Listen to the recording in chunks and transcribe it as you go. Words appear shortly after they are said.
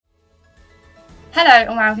Hello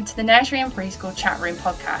and welcome to the Nursery and Preschool Chat Room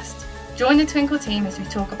podcast. Join the Twinkle team as we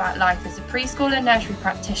talk about life as a preschool and nursery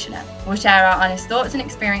practitioner. We'll share our honest thoughts and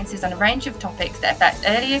experiences on a range of topics that affect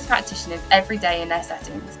early years practitioners every day in their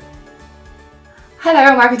settings. Hello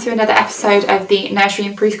and welcome to another episode of the Nursery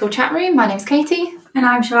and Preschool Chat Room. My name's Katie. And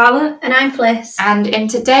I'm Charlotte. And I'm Fliss. And in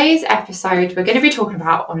today's episode, we're going to be talking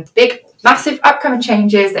about one of the big, massive upcoming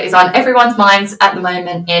changes that is on everyone's minds at the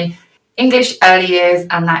moment in English early years,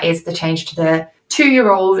 and that is the change to the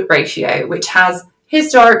 2-year-old ratio, which has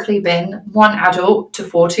historically been 1 adult to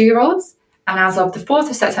 4 2-year-olds. And as of the 4th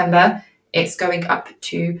of September, it's going up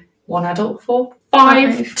to 1 adult for 5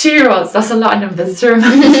 2-year-olds. That's a lot of numbers to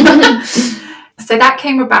remember. So that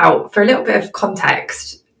came about, for a little bit of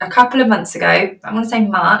context, a couple of months ago, I want to say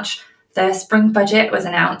March, the spring budget was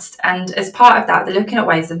announced, and as part of that, they're looking at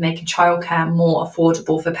ways of making childcare more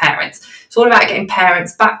affordable for parents. It's all about getting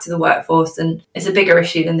parents back to the workforce, and it's a bigger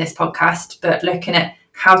issue than this podcast, but looking at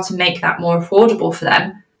how to make that more affordable for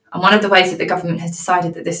them. And one of the ways that the government has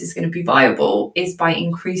decided that this is going to be viable is by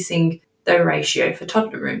increasing the ratio for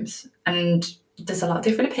toddler rooms. And there's a lot of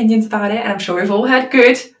different opinions about it, and I'm sure we've all heard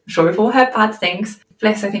good, I'm sure we've all heard bad things.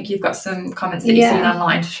 Fliss, I think you've got some comments that you've seen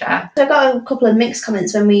online to share. So I got a couple of mixed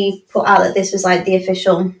comments when we put out that this was like the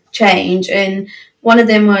official change, and one of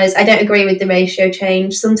them was, I don't agree with the ratio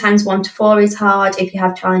change. Sometimes 1 to 4 is hard if you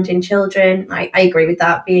have challenging children. I agree with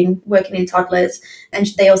that, working in toddlers. And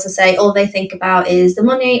they also say all they think about is the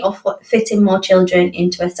money or fitting more children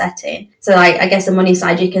into a setting. So I guess the money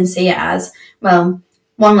side you can see it as, well,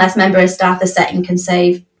 1 less member of staff, the setting can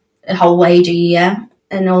save a whole wage a year,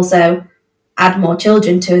 and also add more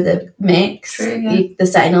children to the mix. True, yeah. The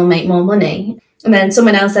setting will make more money. And then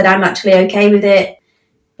someone else said, I'm actually okay with it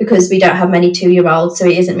because we don't have many 2-year-olds, so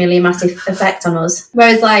it isn't really a massive effect on us.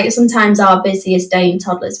 Whereas like sometimes our busiest day in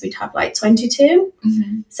toddlers, we'd have like 22.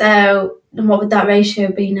 Mm-hmm. So what would that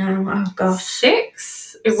ratio be now? Oh gosh.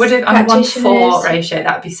 6? It would have, on a 1 to 4 ratio,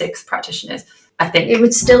 that would be 6 practitioners, I think. It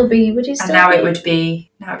would still be, would it still And now be? it would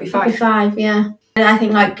be 5. It would be 5, yeah. And I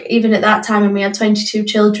think like even at that time when we had 22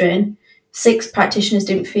 children, 6 practitioners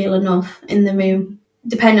didn't feel enough in the room,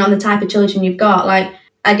 depending on the type of children you've got. Like,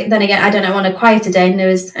 then again, I don't know, on a quieter day, and there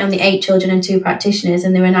was only 8 children and 2 practitioners,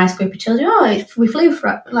 and they were a nice group of children. We flew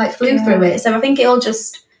through it. So I think it all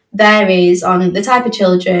just varies on the type of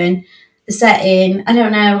children, the setting. I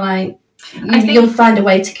don't know, like, you'll find a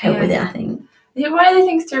way to cope with it, I think. One of the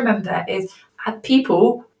things to remember is, as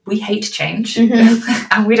people, we hate change,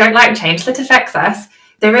 and we don't like change that affects us.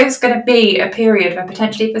 There is going to be a period where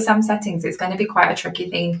potentially for some settings it's going to be quite a tricky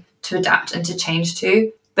thing to adapt and to change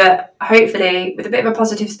to. But hopefully, with a bit of a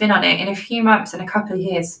positive spin on it, in a few months and a couple of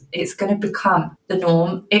years, it's going to become the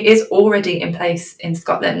norm. It is already in place in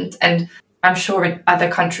Scotland, and I'm sure in other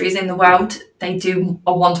countries in the world, they do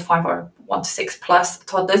a 1 to 5 or 1 to 6 plus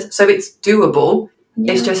toddlers. So it's doable.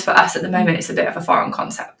 Yeah. It's just for us at the moment, it's a bit of a foreign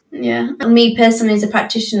concept. Yeah. And me personally as a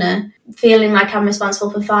practitioner, feeling like I'm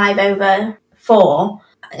responsible for 5 over 4,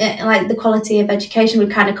 like the quality of education would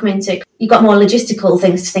kind of come into it. You've got more logistical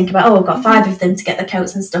things to think about. I've got 5 of them to get the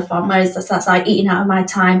coats and stuff on, whereas that's like eating out of my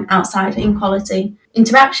time outside in quality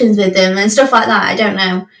interactions with them and stuff like that. I don't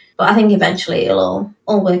know, but I think eventually it'll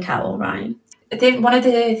all work out all right. I think one of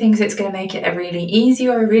the things that's going to make it a really easy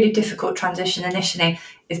or a really difficult transition initially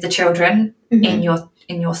is the children in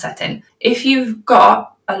your setting. If you've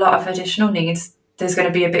got a lot of additional needs, there's going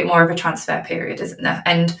to be a bit more of a transfer period, isn't there?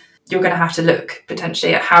 And you're going to have to look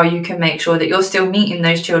potentially at how you can make sure that you're still meeting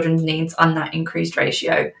those children's needs on that increased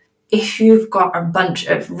ratio. If you've got a bunch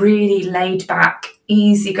of really laid back,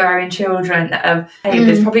 easygoing children that are,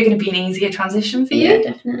 there's probably going to be an easier transition for you. Yeah,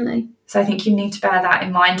 definitely. So I think you need to bear that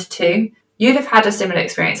in mind too. You'd have had a similar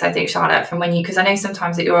experience, I think, Charlotte, from when because I know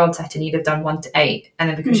sometimes at your old setting you'd have done 1 to 8, and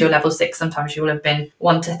then because you're level 6, sometimes you will have been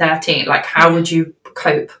 1 to 13. Like, how would you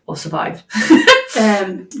cope or survive?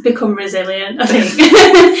 Become resilient, I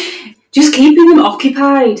think. Just keeping them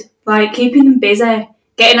occupied, like keeping them busy,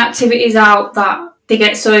 getting activities out that they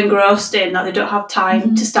get so engrossed in that they don't have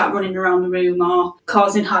time to start running around the room or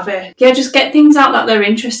causing havoc. Yeah, just get things out that they're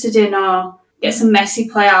interested in, or get some messy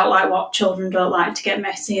play out, like what children don't like to get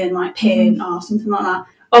messy and like paint or something like that.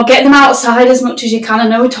 Or get them outside as much as you can. I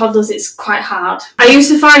know with toddlers it's quite hard. I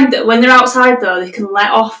used to find that when they're outside though, they can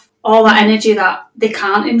let off all that energy that they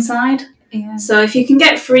can't inside. Yeah. So if you can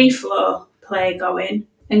get free flow play going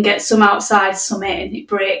and get some outside, some in, it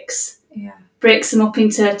breaks them up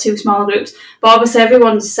into 2 smaller groups. But obviously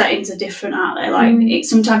everyone's settings are different, aren't they? Like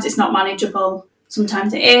sometimes it's not manageable,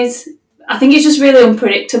 sometimes it is. I think it's just really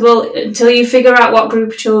unpredictable until you figure out what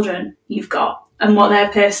group of children you've got and what their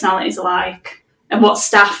personalities are like. and what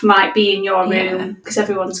staff might be in your Yeah. room, because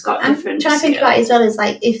everyone's got I'm different trying to think skills. about it as well as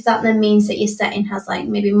like if that then means that your setting has like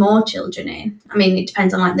maybe more children in. I mean, it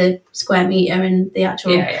depends on like the square meter and the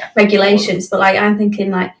actual Yeah. regulations, but like I'm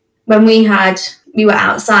thinking like when we were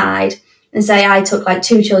outside and say I took like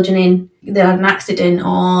 2 children in that had an accident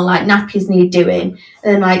or like nappies need doing,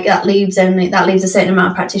 and then like that leaves a certain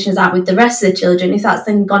amount of practitioners out with the rest of the children. If that's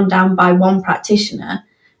then gone down by one practitioner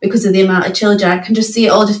because of the amount of children, I can just see it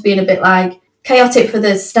all just being a bit like chaotic for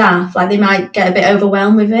the staff. Like they might get a bit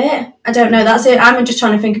overwhelmed with it. I don't know. That's it. I'm just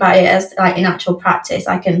trying to think about it as like in actual practice.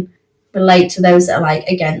 I can relate to those that are like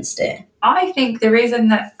against it. I think the reason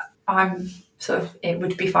that I'm sort of it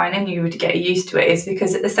would be fine and you would get used to it is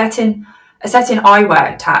because at a setting I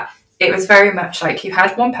worked at, it was very much like you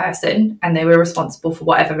had one person and they were responsible for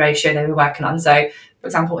whatever ratio they were working on. So, for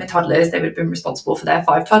example, in toddlers, they would have been responsible for their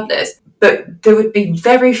 5 toddlers. But there would be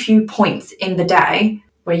very few points in the day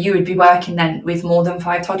where you would be working then with more than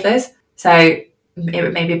 5 toddlers. So it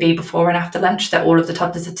would maybe be before and after lunch that all of the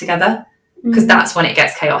toddlers are together, because that's when it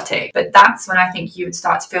gets chaotic. But that's when I think you would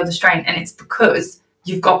start to feel the strain, and it's because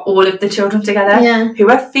you've got all of the children together who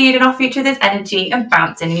are feeding off each other's energy and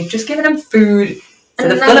bouncing. You've just given them food, so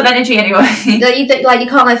they're full of energy anyway. You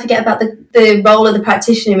can't like forget about the role of the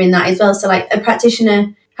practitioner in that as well. So like a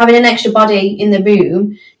practitioner having an extra body in the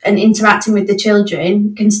room and interacting with the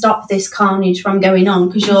children can stop this carnage from going on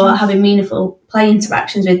because you're having meaningful play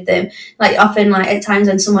interactions with them. Like often like at times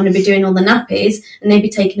when someone would be doing all the nappies and they'd be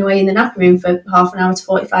taken away in the nappy room for half an hour to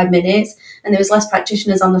 45 minutes and there was less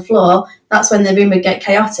practitioners on the floor, that's when the room would get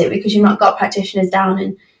chaotic because you've not got practitioners down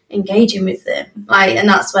and engaging with them. Like, and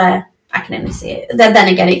that's where I can only see it. Then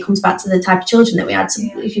again, it comes back to the type of children that we had. So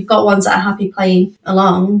if you've got ones that are happy playing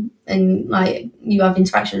along and like you have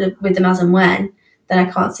interaction with them as and when, then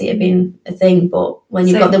I can't see it being a thing. But when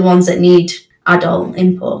you've got the ones that need adult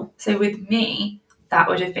input. So with me, that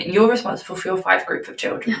would have been, you're responsible for your 5 group of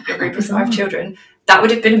children, your group of 5 children. That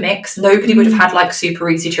would have been a mix. Nobody would have had like super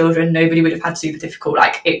easy children. Nobody would have had super difficult.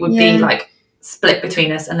 Like it would be like split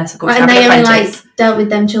between us unless of course and they only like dealt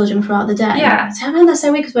with them children throughout the day. So I mean that's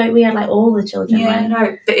so weird because we had like all the children.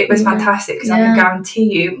 No, but it was fantastic because I can guarantee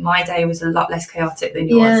you my day was a lot less chaotic than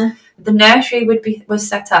yours. The nursery was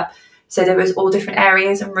set up so there was all different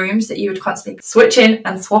areas and rooms that you would constantly switch in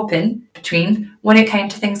and swap in between. When it came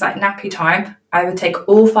to things like nappy time, I would take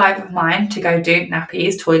all 5 of mine to go do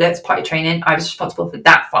nappies, toilets, potty training. I was responsible for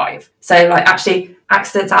that 5. So like actually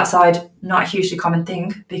accidents outside, not a hugely common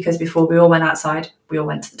thing because before we all went outside, we all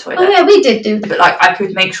went to the toilet. Oh yeah, we did do. But like I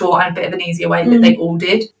could make sure on a bit of an easier way that they all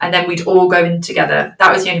did, and then we'd all go in together.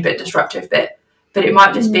 That was the only bit disruptive bit. But it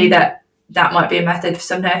might just be that might be a method for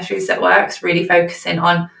some nurseries that works, really focusing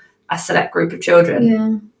on a select group of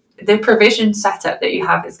children. The provision setup that you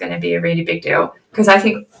have is going to be a really big deal because I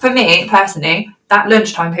think for me personally, that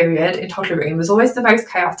lunchtime period in toddler room was always the most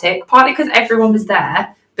chaotic, partly because everyone was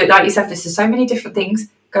there. But like you said, there's so many different things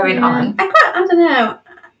going on. I don't know.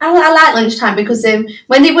 I like lunchtime because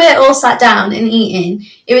when they were all sat down and eating,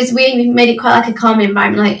 we made it quite like a calm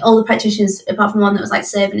environment. Like all the practitioners, apart from one that was like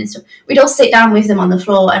serving and stuff, we'd all sit down with them on the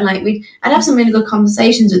floor and like I'd have some really good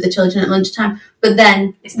conversations with the children at lunchtime. But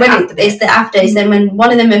then it's the after. Then when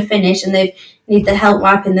one of them have finished and they need the help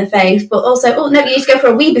wiping their face, but also you need to go for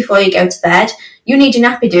a wee before you go to bed. You need your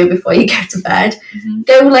nappy do before you go to bed.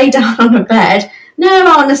 Go lay down on a bed. No,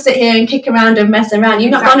 I want to sit here and kick around and mess around. You've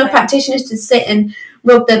not got enough practitioners to sit and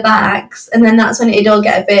rub their backs, and then that's when it'd all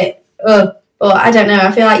get a bit but I don't know,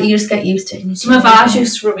 I feel like you just get used to it. Some of ours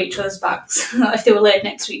used to rub each other's backs if they were laid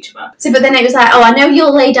next to each other. So but then it was like, I know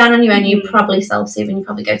you'll lay down on your own, you probably self-soothe and you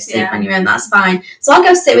probably go to sleep on your own, that's fine, so I'll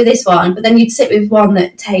go sit with this one. But then you'd sit with one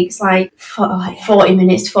that takes like 40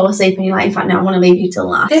 minutes to fall asleep and you're like, in fact no, I want to leave you till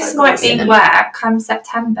last. This might be where come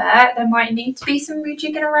September there might need to be some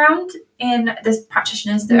rejigging around in the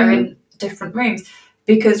practitioners that are in different rooms,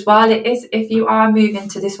 because while it is, if you are moving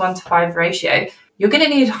to this 1:5 ratio, you're going to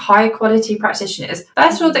need high quality practitioners,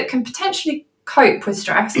 first of all, that can potentially cope with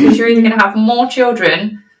stress, because you're either going to have more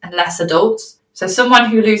children and less adults. So someone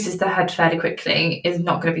who loses their head fairly quickly is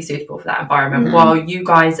not going to be suitable for that environment, while you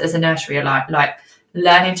guys as a nursery are like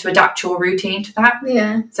learning to adapt your routine to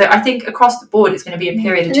that. So I think across the board it's going to be a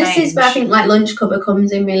period of change. This is where I think like lunch cover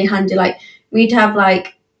comes in really handy. Like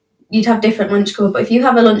you'd have different lunch cover, but if you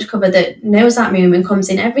have a lunch cover that knows that room and comes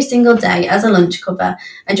in every single day as a lunch cover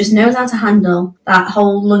and just knows how to handle that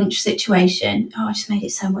whole lunch situation, it just made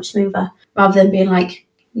it so much smoother, rather than being like,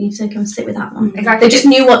 you need to come sit with that one. Exactly. They just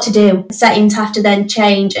knew what to do. Settings have to then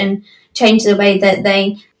change the way that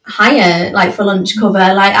they hire, like for lunch cover.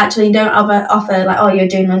 Like actually you don't offer like, you're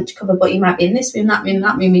doing lunch cover, but you might be in this room, that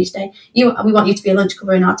room each day. We want you to be a lunch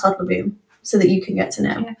cover in our toddler room. so that you can get to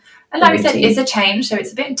know. Yeah. And like we said, it's a change, so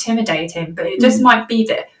it's a bit intimidating, but it just might be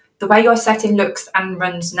that the way your setting looks and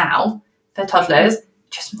runs now for toddlers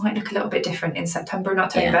just might look a little bit different in September and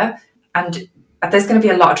October. And there's going to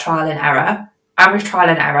be a lot of trial and error. And with trial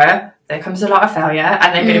and error, there comes a lot of failure,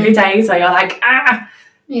 and there are going to be days where you're like,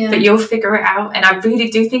 but you'll figure it out. And I really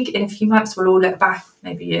do think in a few months we'll all look back,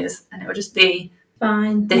 maybe years, and it will just be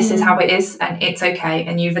fine. This is how it is, and it's okay,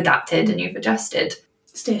 and you've adapted and you've adjusted.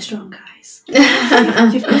 Stay strong, guys.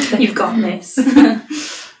 You've got this.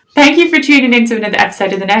 Thank you for tuning in to another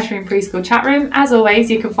episode of the Nursery and Preschool Chat Room. As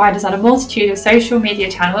always, you can find us on a multitude of social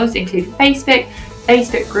media channels, including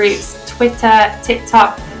Facebook groups, Twitter,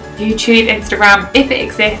 TikTok, YouTube, Instagram. If it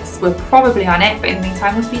exists, we're probably on it. But in the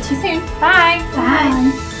meantime, we'll speak to you soon. Bye.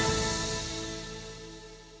 Bye.